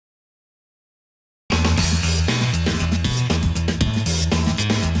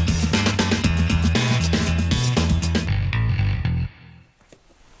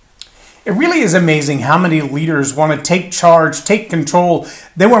It really is amazing how many leaders want to take charge, take control.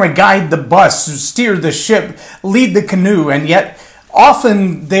 They want to guide the bus, steer the ship, lead the canoe, and yet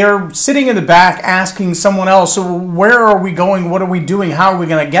often they're sitting in the back asking someone else, so where are we going? What are we doing? How are we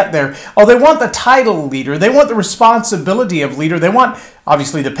going to get there? Oh, they want the title leader. They want the responsibility of leader. They want,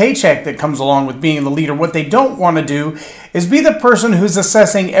 obviously, the paycheck that comes along with being the leader. What they don't want to do is be the person who's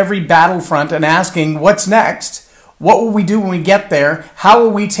assessing every battlefront and asking, what's next? What will we do when we get there? How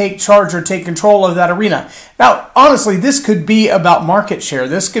will we take charge or take control of that arena? Now, honestly, this could be about market share.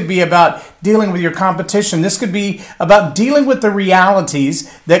 This could be about dealing with your competition. This could be about dealing with the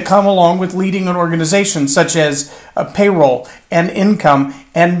realities that come along with leading an organization, such as payroll and income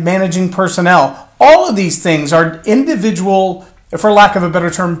and managing personnel. All of these things are individual, for lack of a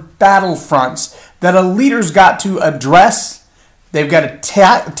better term, battlefronts that a leader's got to address. They've got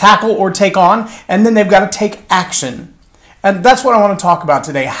to tackle or take on, and then they've got to take action. And that's what I want to talk about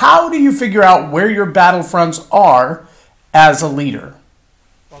today. How do you figure out where your battlefronts are as a leader?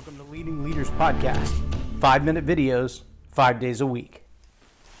 Welcome to Leading Leaders Podcast. 5-minute videos, 5 days a week.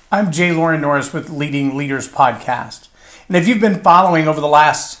 I'm J. Loren Norris with Leading Leaders Podcast. And if you've been following over the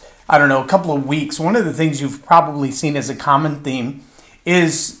last, couple of weeks, one of the things you've probably seen as a common theme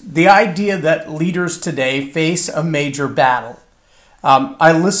is the idea that leaders today face a major battle.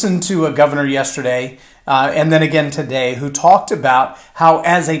 I listened to a governor yesterday and then again today who talked about how,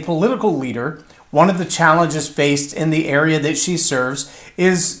 as a political leader, one of the challenges faced in the area that she serves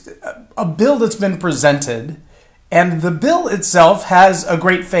is a bill that's been presented. And the bill itself has a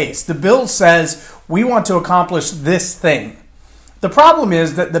great face. The bill says, we want to accomplish this thing. The problem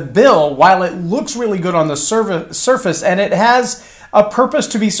is that the bill, while it looks really good on the surface and it has a purpose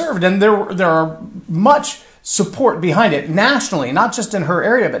to be served, and there are much support behind it nationally, not just in her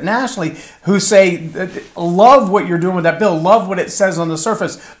area, but nationally, who say, love what you're doing with that bill, love what it says on the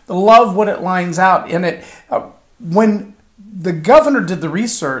surface, love what it lines out in it. When the governor did the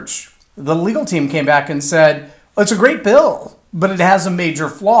research, the legal team came back and said, well, it's a great bill, but it has a major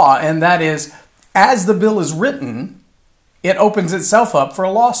flaw, and that is, as the bill is written, it opens itself up for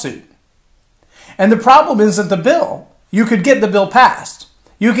a lawsuit. And the problem is that the bill, you could get the bill passed.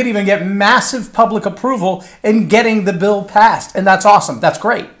 You could even get massive public approval in getting the bill passed. And that's awesome. That's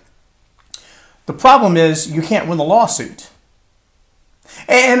great. The problem is you can't win the lawsuit.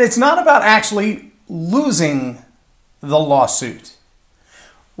 And it's not about actually losing the lawsuit.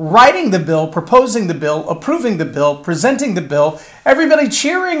 Writing the bill, proposing the bill, approving the bill, presenting the bill, everybody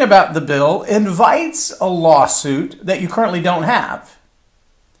cheering about the bill invites a lawsuit that you currently don't have.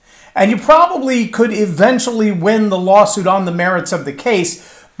 And you probably could eventually win the lawsuit on the merits of the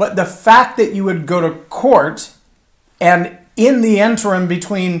case, but the fact that you would go to court and in the interim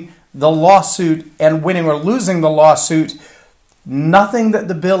between the lawsuit and winning or losing the lawsuit, nothing that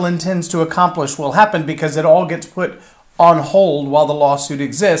the bill intends to accomplish will happen because it all gets put on hold while the lawsuit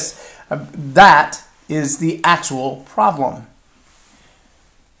exists. That is the actual problem.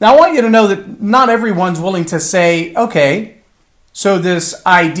 Now, I want you to know that not everyone's willing to say, okay, so this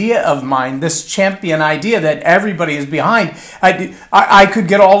idea of mine, this champion idea that everybody is behind, I could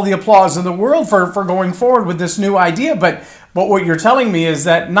get all the applause in the world for going forward with this new idea, but what you're telling me is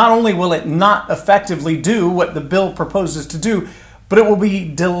that not only will it not effectively do what the bill proposes to do, but it will be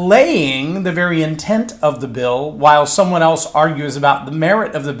delaying the very intent of the bill while someone else argues about the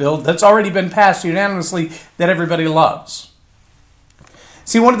merit of the bill that's already been passed unanimously that everybody loves.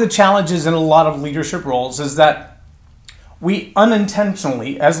 See, one of the challenges in a lot of leadership roles is that we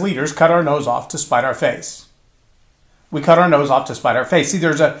unintentionally, as leaders, cut our nose off to spite our face. We cut our nose off to spite our face. See,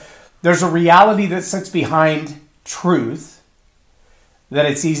 there's a reality that sits behind truth that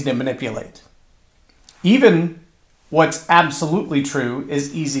it's easy to manipulate. Even what's absolutely true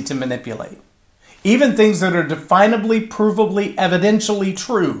is easy to manipulate. Even things that are definably, provably, evidentially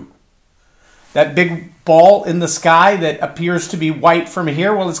true. That big ball in the sky that appears to be white from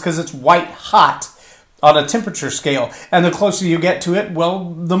here, well, it's because it's white hot on a temperature scale. And the closer you get to it, well,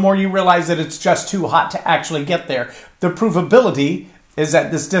 the more you realize that it's just too hot to actually get there. The provability is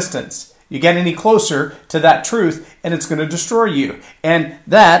at this distance. You get any closer to that truth and it's going to destroy you. And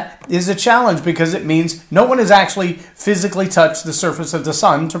that is a challenge because it means no one has actually physically touched the surface of the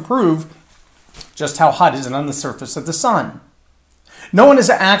sun to prove just how hot is it on the surface of the sun. No one has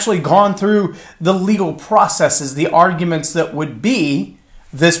actually gone through the legal processes, the arguments that would be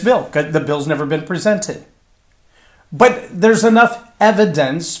this bill. The bill's never been presented. But there's enough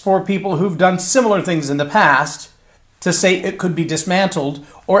evidence for people who've done similar things in the past to say it could be dismantled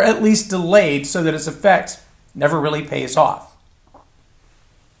or at least delayed so that its effect never really pays off.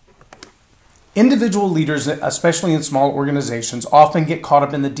 Individual leaders, especially in small organizations, often get caught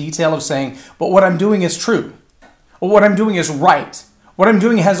up in the detail of saying, but what I'm doing is true. Or what I'm doing is right. What I'm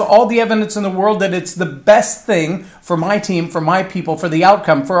doing has all the evidence in the world that it's the best thing for my team, for my people, for the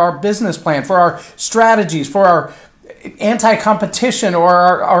outcome, for our business plan, for our strategies, for our anti-competition or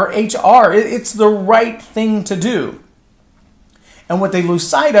our HR. It's the right thing to do. And what they lose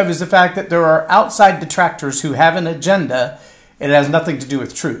sight of is the fact that there are outside detractors who have an agenda. It has nothing to do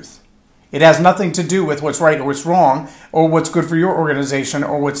with truth. It has nothing to do with what's right or what's wrong or what's good for your organization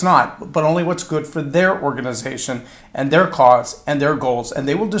or what's not, but only what's good for their organization and their cause and their goals. And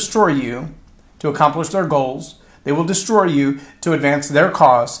they will destroy you to accomplish their goals. They will destroy you to advance their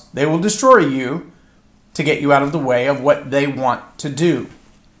cause. They will destroy you to get you out of the way of what they want to do.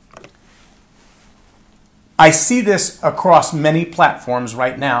 I see this across many platforms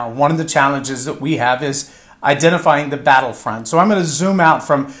right now. One of the challenges that we have is identifying the battlefront. So I'm going to zoom out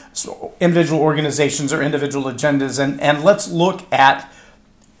from individual organizations or individual agendas and let's look at,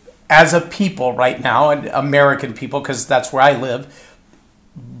 as a people right now, and American people, because that's where I live,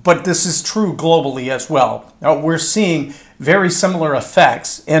 but this is true globally as well. Now, we're seeing very similar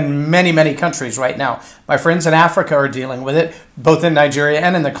effects in many, many countries right now. My friends in Africa are dealing with it, both in Nigeria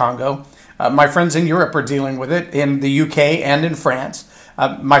and in the Congo. My friends in Europe are dealing with it, in the UK and in France.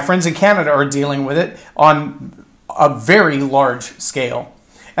 My friends in Canada are dealing with it on a very large scale.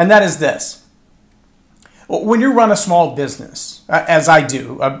 And that is this. When you run a small business, as I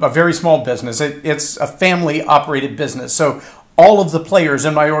do, a very small business, it's a family-operated business. So all of the players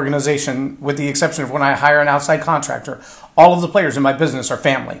in my organization, with the exception of when I hire an outside contractor, all of the players in my business are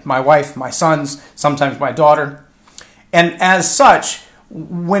family. My wife, my sons, sometimes my daughter. And as such,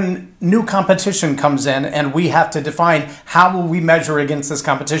 when new competition comes in and we have to define how will we measure against this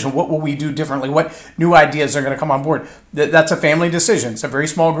competition, what will we do differently, what new ideas are going to come on board, that's a family decision. It's a very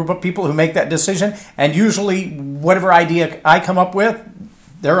small group of people who make that decision, and usually whatever idea I come up with,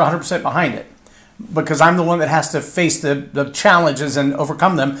 they're 100% behind it, because I'm the one that has to face the challenges and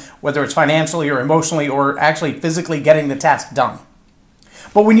overcome them, whether it's financially or emotionally or actually physically getting the task done.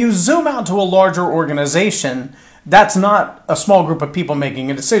 But when you zoom out to a larger organization, that's not a small group of people making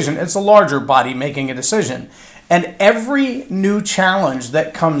a decision. It's a larger body making a decision. And every new challenge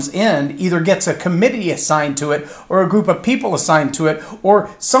that comes in either gets a committee assigned to it or a group of people assigned to it or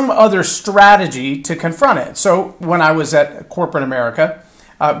some other strategy to confront it. So when I was at corporate America,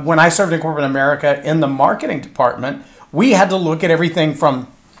 when I served in corporate America in the marketing department, we had to look at everything from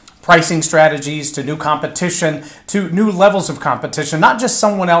pricing strategies to new competition to new levels of competition, not just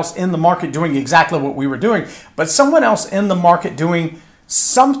someone else in the market doing exactly what we were doing, but someone else in the market doing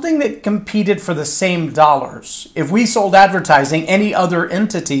something that competed for the same dollars. If we sold advertising, any other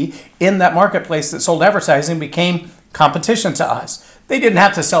entity in that marketplace that sold advertising became competition to us. They didn't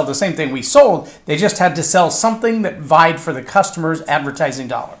have to sell the same thing we sold. They just had to sell something that vied for the customer's advertising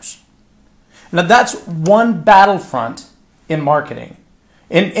dollars. Now that's one battlefront in marketing.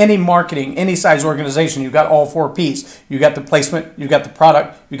 In any marketing, any size organization, you've got all 4 Ps. You've got the placement, you've got the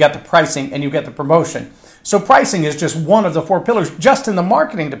product, you've got the pricing, and you've got the promotion. So pricing is just one of the 4 pillars just in the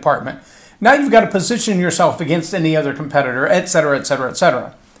marketing department. Now you've got to position yourself against any other competitor, et cetera, et cetera, et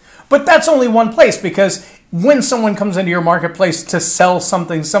cetera. But that's only one place, because when someone comes into your marketplace to sell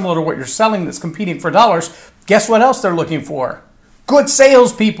something similar to what you're selling that's competing for dollars, guess what else they're looking for? Good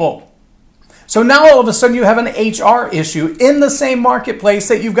salespeople. So now all of a sudden you have an HR issue in the same marketplace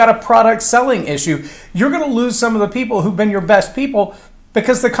that you've got a product selling issue. You're going to lose some of the people who've been your best people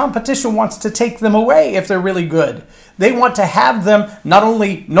because the competition wants to take them away if they're really good. They want to have them not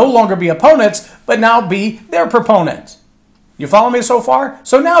only no longer be opponents, but now be their proponents. You follow me so far?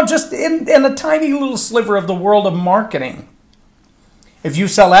 So now just in a tiny little sliver of the world of marketing, if you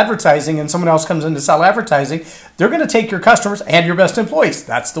sell advertising and someone else comes in to sell advertising, they're going to take your customers and your best employees.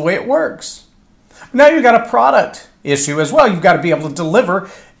 That's the way it works. Now you've got a product issue as well. You've got to be able to deliver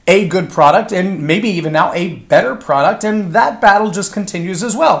a good product and maybe even now a better product, and that battle just continues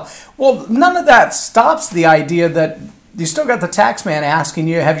as well. Well, none of that stops the idea that you still got the tax man asking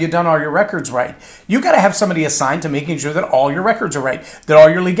you, have you done all your records right? You've got to have somebody assigned to making sure that all your records are right, that all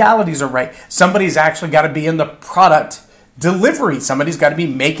your legalities are right. Somebody's actually got to be in the product delivery. Somebody's got to be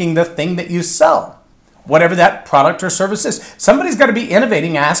making the thing that you sell, whatever that product or service is. Somebody's got to be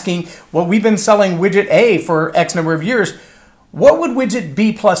innovating, asking, well, we've been selling widget A for X number of years. What would widget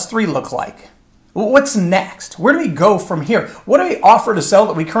B plus 3 look like? What's next? Where do we go from here? What do we offer to sell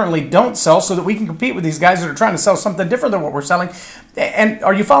that we currently don't sell so that we can compete with these guys that are trying to sell something different than what we're selling? And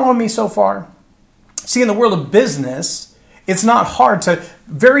are you following me so far? See, in the world of business, it's not hard to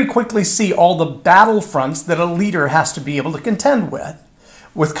very quickly see all the battlefronts that a leader has to be able to contend with.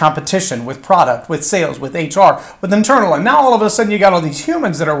 with competition, with product, with sales, with HR, with internal. And now all of a sudden you got all these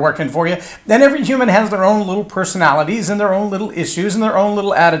humans that are working for you. Then every human has their own little personalities and their own little issues and their own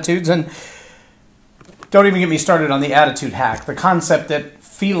little attitudes. And don't even get me started on the attitude hack. The concept that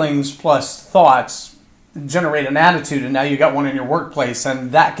feelings plus thoughts generate an attitude, and now you got one in your workplace,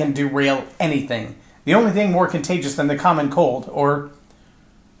 and that can derail anything. The only thing more contagious than the common cold or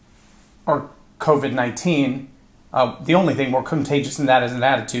COVID-19, the only thing more contagious than that is an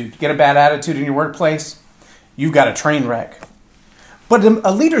attitude. Get a bad attitude in your workplace, you got a train wreck. But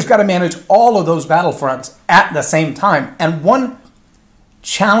a leader's got to manage all of those battlefronts at the same time. And one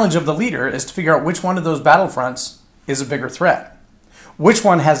challenge of the leader is to figure out which one of those battlefronts is a bigger threat. Which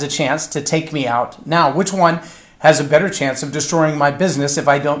one has a chance to take me out now? Which one has a better chance of destroying my business if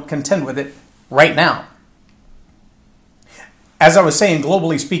I don't contend with it right now? As I was saying,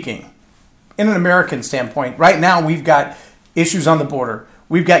 globally speaking, in an American standpoint, right now we've got issues on the border.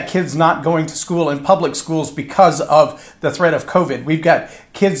 We've got kids not going to school in public schools because of the threat of COVID. We've got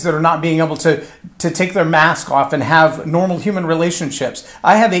kids that are not being able to take their mask off and have normal human relationships.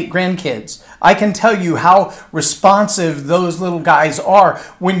 I have 8 grandkids. I can tell you how responsive those little guys are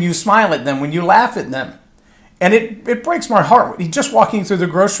when you smile at them, when you laugh at them. And it breaks my heart. Just walking through the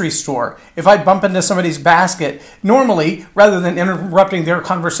grocery store, if I bump into somebody's basket, normally, rather than interrupting their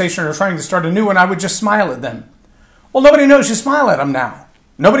conversation or trying to start a new one, I would just smile at them. Well, nobody knows you smile at them now.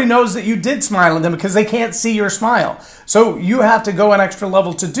 Nobody knows that you did smile at them because they can't see your smile. So you have to go an extra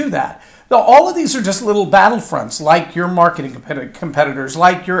level to do that. Now, all of these are just little battlefronts, like your marketing competitors,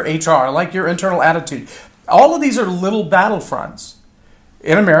 like your HR, like your internal attitude. All of these are little battlefronts.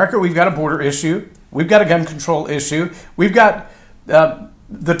 In America, we've got a border issue. We've got a gun control issue. We've got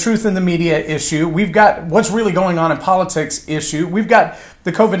the truth in the media issue. We've got what's really going on in politics issue. We've got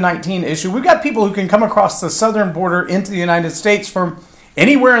the COVID-19 issue. We've got people who can come across the southern border into the United States from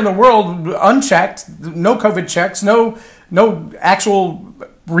anywhere in the world unchecked, no COVID checks, no actual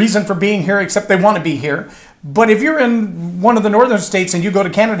reason for being here except they want to be here. But if you're in one of the northern states and you go to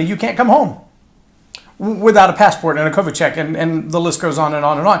Canada, you can't come home without a passport and a COVID check, and the list goes on and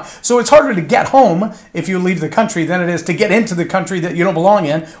on and on. So it's harder to get home if you leave the country than it is to get into the country that you don't belong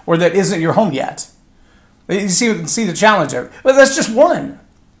in or that isn't your home yet. You see the challenge there. But that's just one.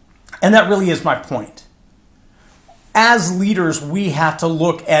 And that really is my point. As leaders, we have to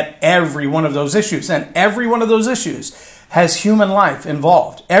look at every one of those issues, and every one of those issues has human life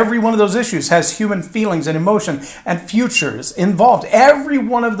involved. Every one of those issues has human feelings and emotion and futures involved. Every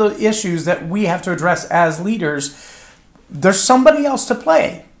one of the issues that we have to address as leaders, there's somebody else to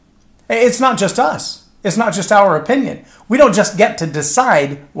play. It's not just us. It's not just our opinion. We don't just get to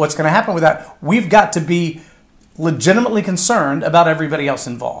decide what's going to happen with that. We've got to be legitimately concerned about everybody else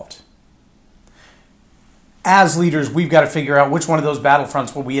involved. As leaders, we've got to figure out which one of those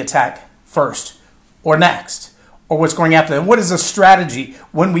battlefronts will we attack first or next, or what's going after them. What is the strategy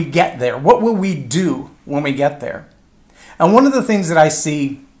when we get there? What will we do when we get there? And one of the things that I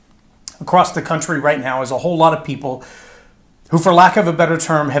see across the country right now is a whole lot of people who, for lack of a better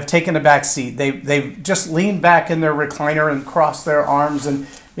term, have taken a back seat. They've just leaned back in their recliner and crossed their arms and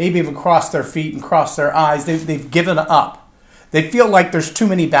maybe even crossed their feet and crossed their eyes. They've given up. They feel like there's too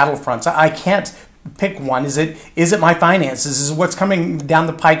many battlefronts. I can't pick one. Is it my finances? Is it what's coming down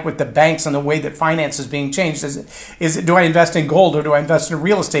the pike with the banks and the way that finance is being changed? Is it do I invest in gold or do I invest in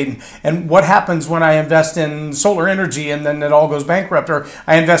real estate? And what happens when I invest in solar energy and then it all goes bankrupt? Or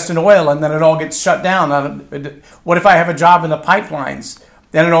I invest in oil and then it all gets shut down? What if I have a job in the pipelines?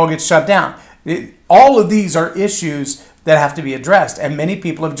 Then it all gets shut down. All of these are issues that have to be addressed. And many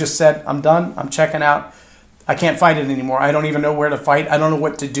people have just said, I'm done. I'm checking out. I can't fight it anymore. I don't even know where to fight. I don't know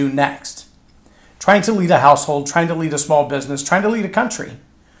what to do next. Trying to lead a household, trying to lead a small business, trying to lead a country.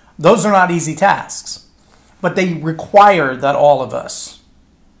 Those are not easy tasks, but they require that all of us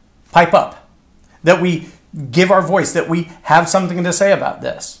pipe up, that we give our voice, that we have something to say about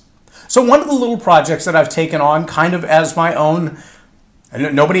this. So one of the little projects that I've taken on kind of as my own,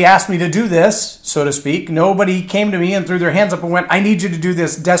 and nobody asked me to do this, so to speak. Nobody came to me and threw their hands up and went, I need you to do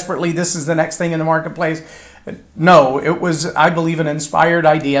this desperately. This is the next thing in the marketplace. No, it was, I believe, an inspired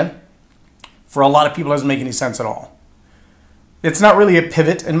idea. For a lot of people, it doesn't make any sense at all. It's not really a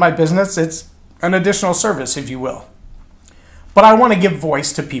pivot in my business. It's an additional service, if you will. But I want to give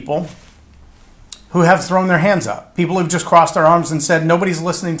voice to people who have thrown their hands up. People who've just crossed their arms and said, nobody's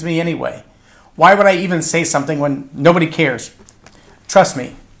listening to me anyway. Why would I even say something when nobody cares? Trust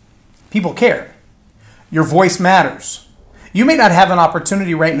me, people care. Your voice matters. You may not have an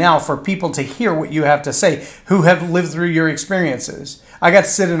opportunity right now for people to hear what you have to say who have lived through your experiences. I got to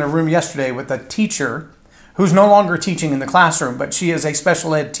sit in a room yesterday with a teacher who's no longer teaching in the classroom, but she is a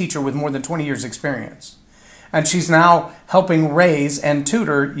special ed teacher with more than 20 years experience. And she's now helping raise and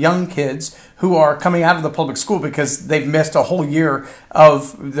tutor young kids who are coming out of the public school because they've missed a whole year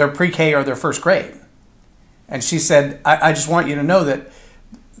of their pre-K or their first grade. And she said, I just want you to know that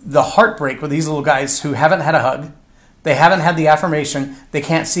the heartbreak with these little guys who haven't had a hug, they haven't had the affirmation, they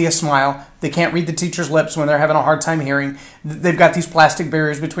can't see a smile, they can't read the teacher's lips when they're having a hard time hearing, they've got these plastic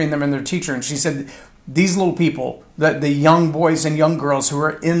barriers between them and their teacher. And she said, these little people, the young boys and young girls who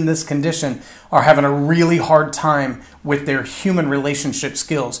are in this condition are having a really hard time with their human relationship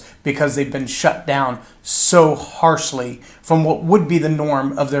skills because they've been shut down so harshly from what would be the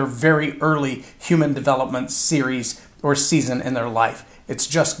norm of their very early human development series or season in their life. It's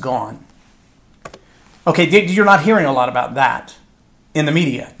just gone. Okay, you're not hearing a lot about that in the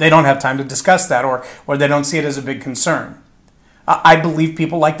media. They don't have time to discuss that, or they don't see it as a big concern. I believe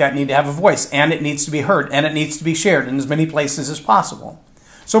people like that need to have a voice, and it needs to be heard, and it needs to be shared in as many places as possible.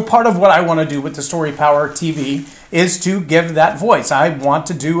 So part of what I want to do with the Story Power TV is to give that voice. I want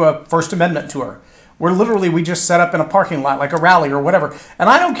to do a First Amendment tour, where literally we just set up in a parking lot like a rally or whatever. And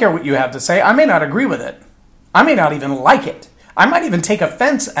I don't care what you have to say. I may not agree with it. I may not even like it. I might even take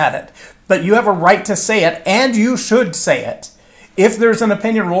offense at it. But you have a right to say it, and you should say it. If there's an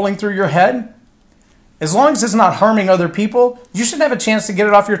opinion rolling through your head, as long as it's not harming other people, you should have a chance to get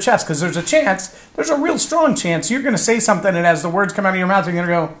it off your chest, because there's a real strong chance you're going to say something, and as the words come out of your mouth, you're going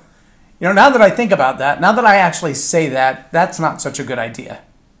to go, now that I think about that, now that I actually say that, that's not such a good idea.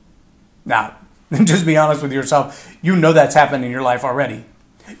 Now, just be honest with yourself. You know that's happened in your life already.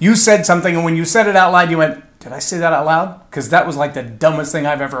 You said something, and when you said it out loud, you went, did I say that out loud? Because that was like the dumbest thing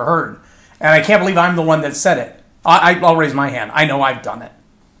I've ever heard. And I can't believe I'm the one that said it. I'll raise my hand. I know I've done it.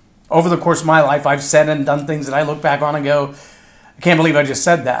 Over the course of my life, I've said and done things that I look back on and go, I can't believe I just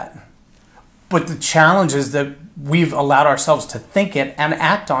said that. But the challenge is that we've allowed ourselves to think it and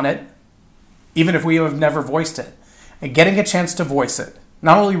act on it, even if we have never voiced it. And getting a chance to voice it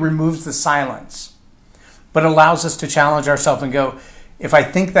not only removes the silence, but allows us to challenge ourselves and go, if I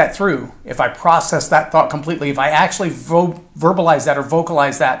think that through, if I process that thought completely, if I actually verbalize that or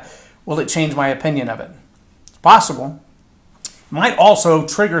vocalize that, will it change my opinion of it? It's possible. Might also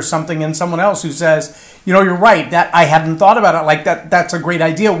trigger something in someone else who says, you're right, that I hadn't thought about it like that. That's a great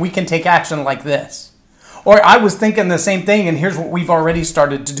idea. We can take action like this. Or I was thinking the same thing, and here's what we've already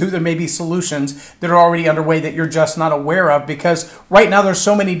started to do. There may be solutions that are already underway that you're just not aware of, because right now there's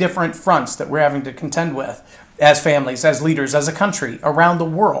so many different fronts that we're having to contend with as families, as leaders, as a country, around the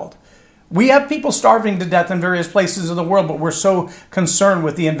world. We have people starving to death in various places of the world, but we're so concerned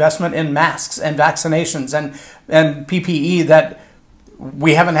with the investment in masks and vaccinations and PPE that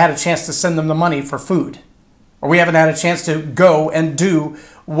we haven't had a chance to send them the money for food. Or we haven't had a chance to go and do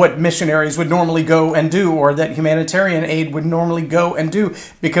what missionaries would normally go and do, or that humanitarian aid would normally go and do,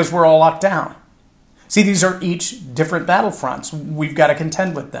 because we're all locked down. See, these are each different battlefronts. We've got to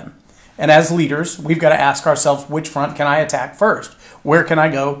contend with them. And as leaders, we've got to ask ourselves, which front can I attack first? Where can I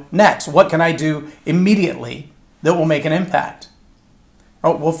go next? What can I do immediately that will make an impact?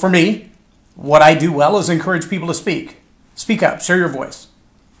 Oh, well, for me, what I do well is encourage people to speak. Speak up, share your voice.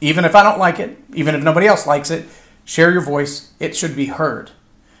 Even if I don't like it, even if nobody else likes it, share your voice. It should be heard.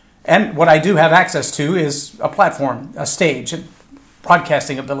 And what I do have access to is a platform, a stage,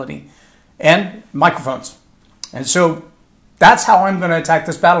 broadcasting ability, and microphones. And so that's how I'm going to attack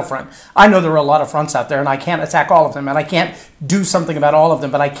this battlefront. I know there are a lot of fronts out there, and I can't attack all of them, and I can't do something about all of them,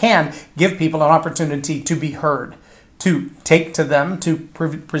 but I can give people an opportunity to be heard, to take to them, to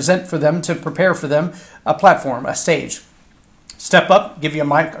present for them, to prepare for them a platform, a stage. Step up, give you a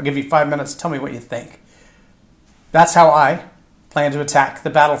mic, I'll give you 5 minutes, tell me what you think. That's how I plan to attack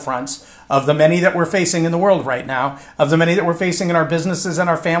the battlefronts of the many that we're facing in the world right now, of the many that we're facing in our businesses and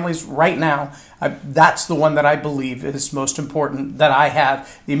our families right now. That's the one that I believe is most important, that I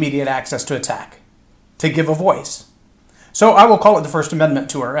have the immediate access to attack, to give a voice. So I will call it the First Amendment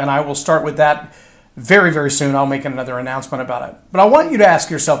Tour, and I will start with that very, very soon. I'll make another announcement about it. But I want you to ask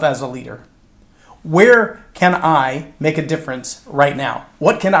yourself as a leader, where can I make a difference right now?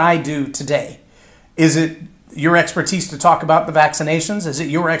 What can I do today? Is it your expertise to talk about the vaccinations? Is it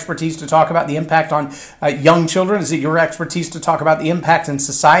your expertise to talk about the impact on young children? Is it your expertise to talk about the impact in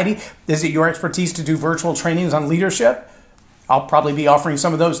society? Is it your expertise to do virtual trainings on leadership? I'll probably be offering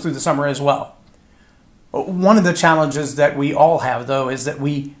some of those through the summer as well. One of the challenges that we all have, though, is that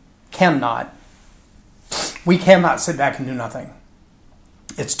we cannot sit back and do nothing.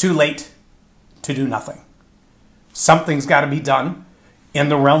 It's too late to do nothing. Something's got to be done in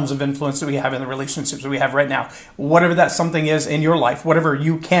the realms of influence that we have, in the relationships that we have right now. Whatever that something is in your life, whatever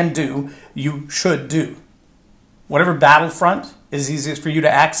you can do, you should do. Whatever battlefront is easiest for you to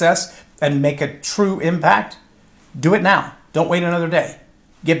access and make a true impact, do it now. Don't wait another day.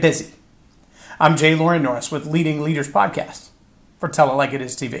 Get busy. I'm Jay Loren Norris with Leading Leaders Podcast for Tell It Like It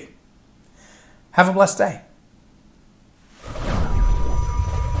Is TV. Have a blessed day.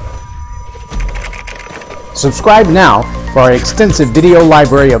 Subscribe now for our extensive video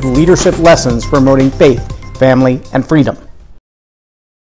library of leadership lessons promoting faith, family, and freedom.